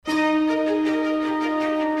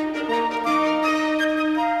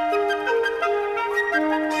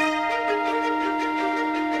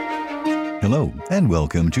Hello, and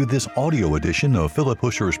welcome to this audio edition of Philip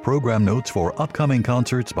Huscher's program notes for upcoming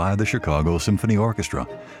concerts by the Chicago Symphony Orchestra.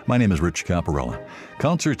 My name is Rich Caparella.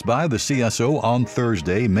 Concerts by the CSO on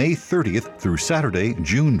Thursday, May 30th through Saturday,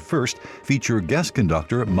 June 1st, feature guest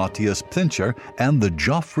conductor Matthias Pincher and the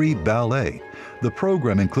Joffrey Ballet. The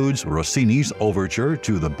program includes Rossini's Overture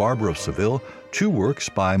to the Barber of Seville, two works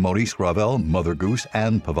by Maurice Ravel, Mother Goose,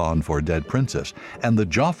 and Pavane for Dead Princess, and the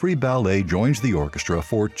Joffrey Ballet joins the orchestra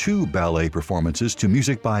for two ballet performances to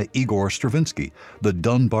music by Igor Stravinsky, the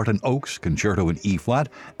Dumbarton Oaks Concerto in E-flat,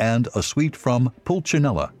 and a suite from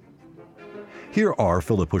Pulcinella. Here are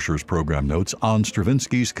Philip Huscher's program notes on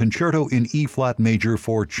Stravinsky's Concerto in E-flat major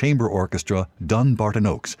for chamber orchestra, Dumbarton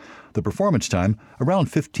Oaks. The performance time, around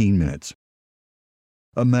 15 minutes.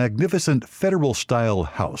 A magnificent federal-style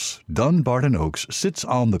house, Dumbarton Oaks sits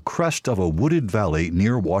on the crest of a wooded valley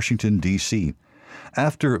near Washington, D.C.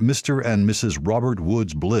 After Mr. and Mrs. Robert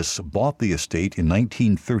Woods Bliss bought the estate in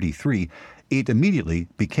 1933, it immediately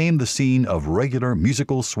became the scene of regular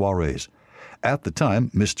musical soirees. At the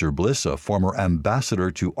time, Mr. Bliss, a former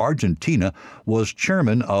ambassador to Argentina, was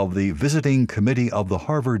chairman of the visiting committee of the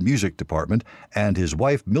Harvard Music Department, and his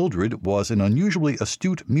wife Mildred was an unusually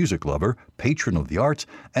astute music lover, patron of the arts,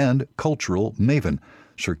 and cultural maven.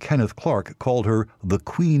 Sir Kenneth Clark called her the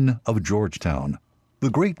Queen of Georgetown.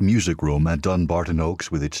 The great music room at Dumbarton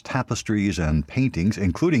Oaks, with its tapestries and paintings,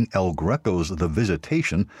 including El Greco's The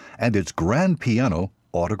Visitation, and its grand piano,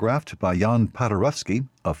 autographed by Jan Paderewski,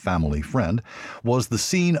 a family friend, was the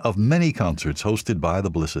scene of many concerts hosted by the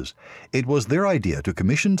Blisses. It was their idea to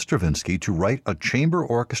commission Stravinsky to write a chamber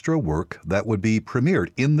orchestra work that would be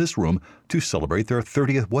premiered in this room to celebrate their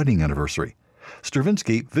 30th wedding anniversary.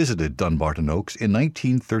 Stravinsky visited Dumbarton Oaks in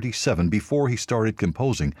 1937 before he started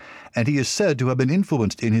composing, and he is said to have been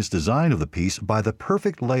influenced in his design of the piece by the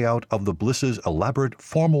perfect layout of the Blisses' elaborate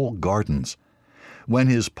formal gardens. When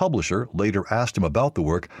his publisher later asked him about the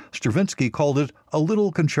work, Stravinsky called it a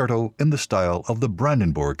little concerto in the style of the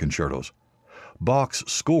Brandenburg concertos. Bach's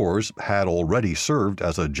scores had already served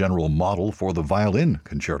as a general model for the violin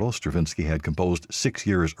concerto Stravinsky had composed 6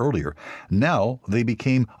 years earlier. Now they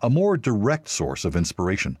became a more direct source of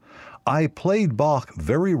inspiration. "I played Bach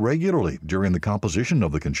very regularly during the composition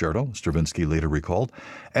of the concerto," Stravinsky later recalled,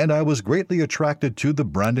 "and I was greatly attracted to the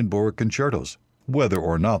Brandenburg concertos. Whether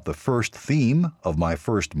or not the first theme of my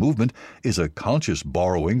first movement is a conscious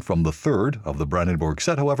borrowing from the third of the Brandenburg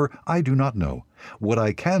set, however, I do not know. What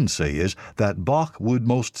I can say is that Bach would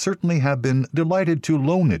most certainly have been delighted to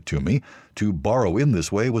loan it to me. To borrow in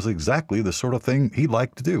this way was exactly the sort of thing he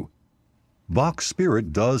liked to do." Bach's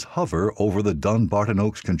spirit does hover over the Dumbarton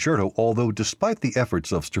Oaks Concerto, although despite the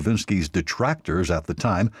efforts of Stravinsky's detractors at the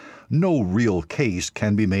time, no real case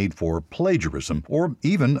can be made for plagiarism or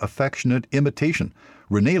even affectionate imitation.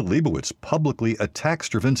 René Leibowitz publicly attacked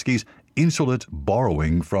Stravinsky's insolent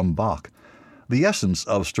borrowing from Bach. The essence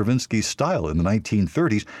of Stravinsky's style in the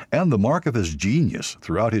 1930s and the mark of his genius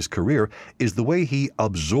throughout his career is the way he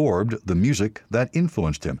absorbed the music that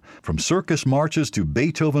influenced him, from circus marches to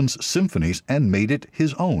Beethoven's symphonies, and made it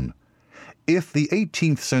his own. If the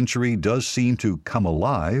 18th century does seem to come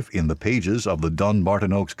alive in the pages of the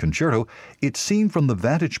Dumbarton Oaks Concerto, it's seen from the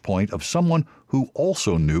vantage point of someone who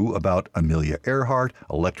also knew about Amelia Earhart,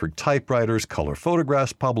 electric typewriters, color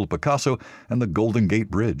photographs, Pablo Picasso, and the Golden Gate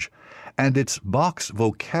Bridge. And it's Bach's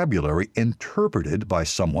vocabulary interpreted by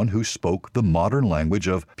someone who spoke the modern language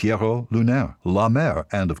of Pierrot Lunaire, La Mer,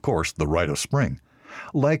 and of course the Rite of Spring.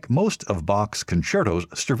 Like most of Bach's concertos,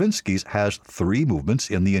 Stravinsky's has 3 movements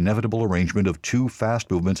in the inevitable arrangement of 2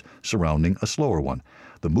 fast movements surrounding a slower one.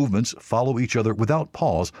 The movements follow each other without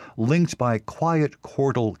pause, linked by quiet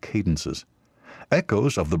chordal cadences.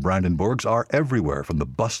 Echoes of the Brandenburgs are everywhere, from the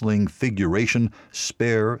bustling figuration,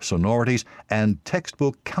 spare sonorities, and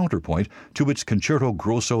textbook counterpoint to its concerto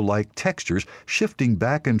grosso-like textures, shifting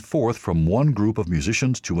back and forth from one group of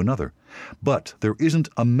musicians to another. But there isn't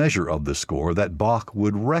a measure of the score that Bach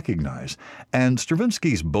would recognize, and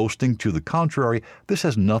Stravinsky's boasting to the contrary, this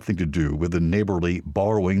has nothing to do with the neighborly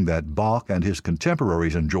borrowing that Bach and his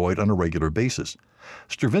contemporaries enjoyed on a regular basis.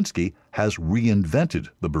 Stravinsky has reinvented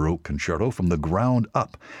the Baroque concerto from the ground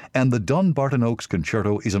up, and the Dumbarton Oaks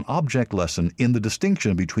Concerto is an object lesson in the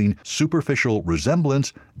distinction between superficial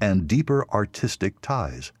resemblance and deeper artistic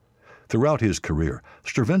ties. Throughout his career,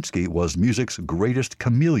 Stravinsky was music's greatest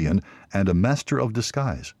chameleon and a master of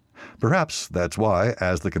disguise. Perhaps that's why,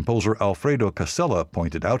 as the composer Alfredo Casella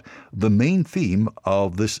pointed out, the main theme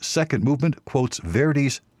of this second movement quotes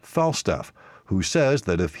Verdi's Falstaff, who says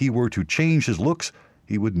that if he were to change his looks,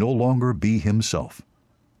 he would no longer be himself.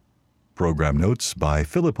 Program notes by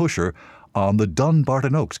Philip Huscher on the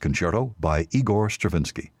Dumbarton Oaks Concerto by Igor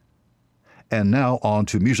Stravinsky. And now on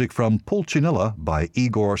to music from Pulcinella by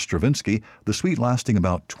Igor Stravinsky, the suite lasting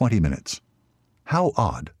about 20 minutes. How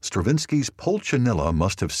odd Stravinsky's Pulcinella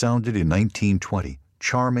must have sounded in 1920.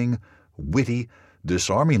 Charming, witty,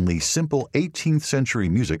 disarmingly simple 18th century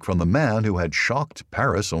music from the man who had shocked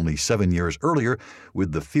Paris only 7 years earlier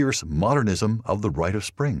with the fierce modernism of the Rite of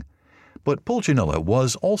Spring. But Pulcinella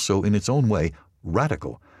was also, in its own way,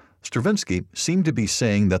 radical. Stravinsky seemed to be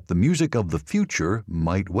saying that the music of the future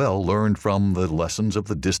might well learn from the lessons of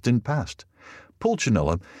the distant past.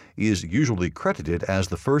 Pulcinella is usually credited as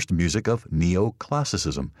the first music of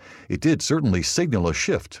neoclassicism. It did certainly signal a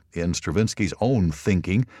shift in Stravinsky's own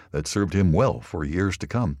thinking that served him well for years to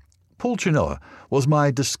come. Pulcinella was my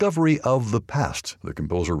discovery of the past, the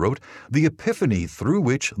composer wrote, the epiphany through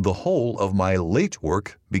which the whole of my late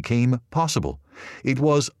work became possible. It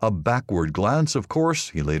was a backward glance, of course,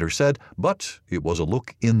 he later said, but it was a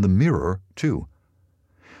look in the mirror, too.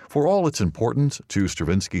 For all its importance to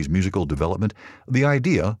Stravinsky's musical development, the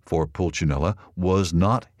idea for Pulcinella was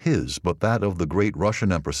not his, but that of the great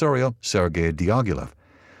Russian impresario Sergei Diaghilev.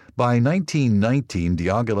 By 1919,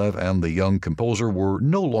 Diaghilev and the young composer were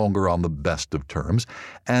no longer on the best of terms,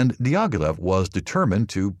 and Diaghilev was determined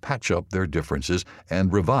to patch up their differences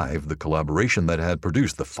and revive the collaboration that had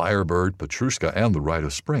produced the Firebird, Petrushka, and the Rite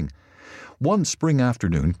of Spring. One spring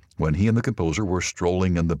afternoon, when he and the composer were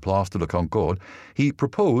strolling in the Place de la Concorde, he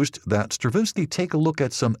proposed that Stravinsky take a look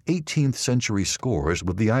at some 18th century scores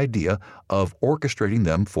with the idea of orchestrating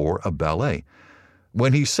them for a ballet.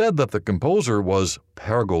 When he said that the composer was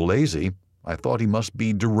Pergolesi, I thought he must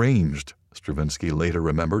be deranged, Stravinsky later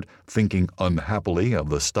remembered, thinking unhappily of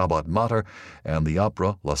the Stabat Mater and the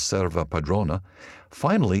opera La Serva Padrona.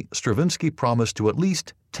 Finally, Stravinsky promised to at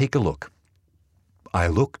least take a look. I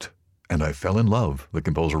looked, and I fell in love, the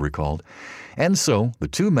composer recalled. And so the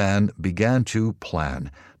two men began to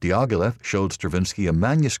plan. Diaghilev showed Stravinsky a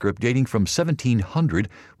manuscript dating from 1700,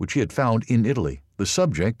 which he had found in Italy. The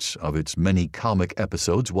subject of its many comic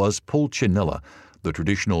episodes was Pulcinella, the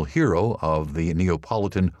traditional hero of the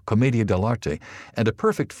Neapolitan Commedia dell'arte, and a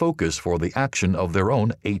perfect focus for the action of their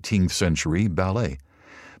own 18th century ballet.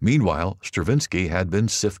 Meanwhile, Stravinsky had been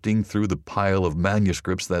sifting through the pile of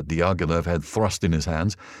manuscripts that Diaghilev had thrust in his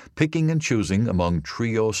hands, picking and choosing among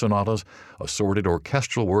trio sonatas, assorted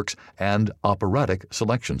orchestral works, and operatic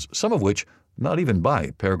selections, some of which not even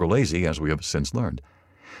by Pergolesi, as we have since learned.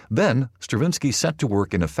 Then Stravinsky set to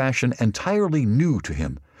work in a fashion entirely new to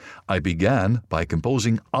him. I began by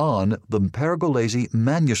composing on the Pergolesi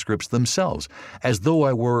manuscripts themselves, as though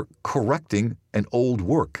I were correcting an old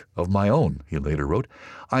work of my own, he later wrote.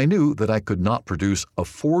 I knew that I could not produce a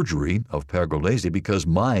forgery of Pergolesi because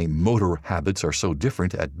my motor habits are so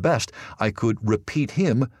different. At best, I could repeat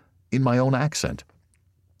him in my own accent.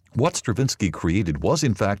 What Stravinsky created was,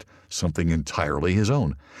 in fact, something entirely his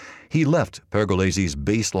own. He left Pergolesi's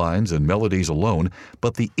bass lines and melodies alone,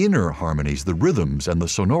 but the inner harmonies, the rhythms, and the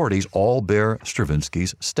sonorities all bear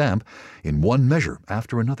Stravinsky's stamp in one measure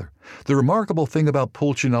after another. The remarkable thing about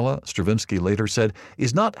Pulcinella, Stravinsky later said,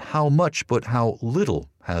 is not how much but how little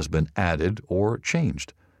has been added or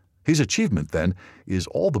changed. His achievement, then, is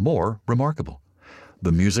all the more remarkable.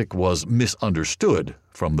 The music was misunderstood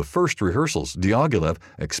from the first rehearsals. Diaghilev,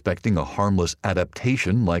 expecting a harmless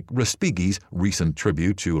adaptation like Respighi's recent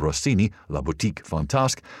tribute to Rossini, La Boutique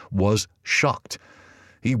Fantasque, was shocked.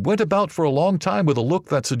 He went about for a long time with a look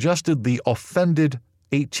that suggested the offended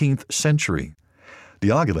 18th century.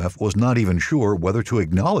 Diaghilev was not even sure whether to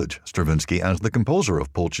acknowledge Stravinsky as the composer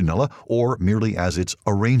of Pulcinella or merely as its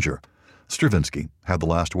arranger. Stravinsky had the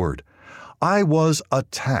last word. I was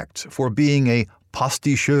attacked for being a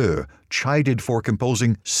pasticheur, chided for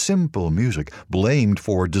composing simple music, blamed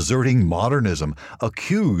for deserting modernism,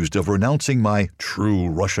 accused of renouncing my true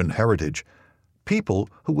Russian heritage. People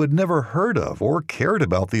who had never heard of or cared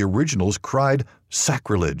about the originals cried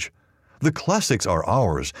sacrilege. The classics are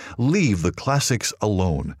ours. Leave the classics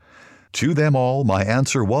alone. To them all, my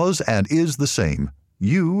answer was and is the same.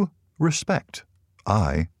 You respect.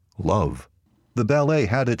 I love. The ballet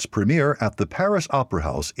had its premiere at the Paris Opera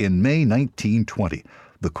House in May 1920.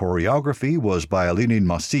 The choreography was by Lénine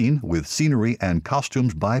Massine, with scenery and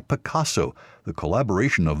costumes by Picasso. The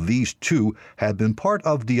collaboration of these two had been part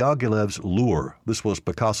of Diaghilev's lure. This was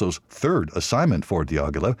Picasso's third assignment for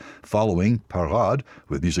Diaghilev, following Parade,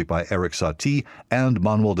 with music by Erik Satie, and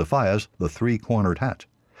Manuel de Falla's The Three-Cornered Hat.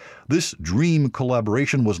 This dream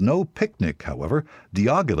collaboration was no picnic, however.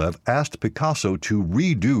 Diaghilev asked Picasso to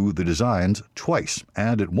redo the designs twice,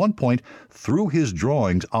 and at one point threw his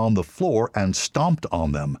drawings on the floor and stomped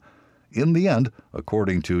on them. In the end,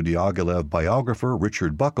 according to Diaghilev biographer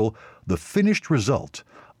Richard Buckle, the finished result,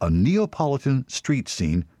 a Neapolitan street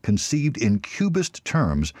scene conceived in cubist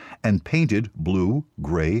terms and painted blue,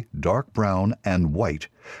 gray, dark brown, and white,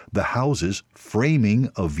 the houses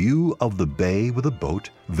framing a view of the bay with a boat,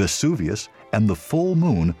 Vesuvius, and the full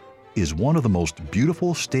moon, is one of the most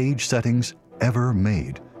beautiful stage settings ever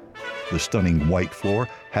made. The stunning white floor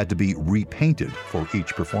had to be repainted for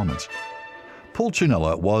each performance.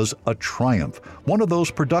 Pulcinella was a triumph, one of those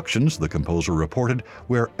productions, the composer reported,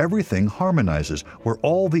 where everything harmonizes, where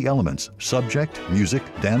all the elements, subject, music,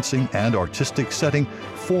 dancing, and artistic setting,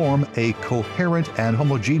 form a coherent and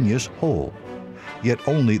homogeneous whole. Yet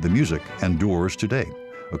only the music endures today.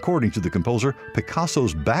 According to the composer,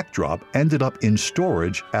 Picasso's backdrop ended up in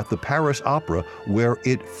storage at the Paris Opera, where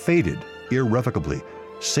it faded irrevocably,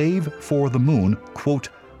 save for the moon, quote,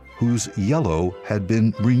 whose yellow had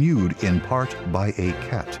been renewed in part by a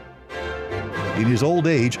cat. In his old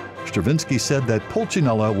age, Stravinsky said that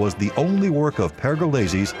Pulcinella was the only work of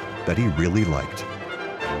Pergolesi's that he really liked.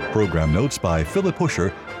 Program notes by Philip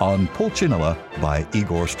Huscher on Pulcinella by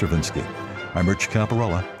Igor Stravinsky. I'm Rich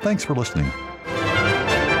Caparella. Thanks for listening.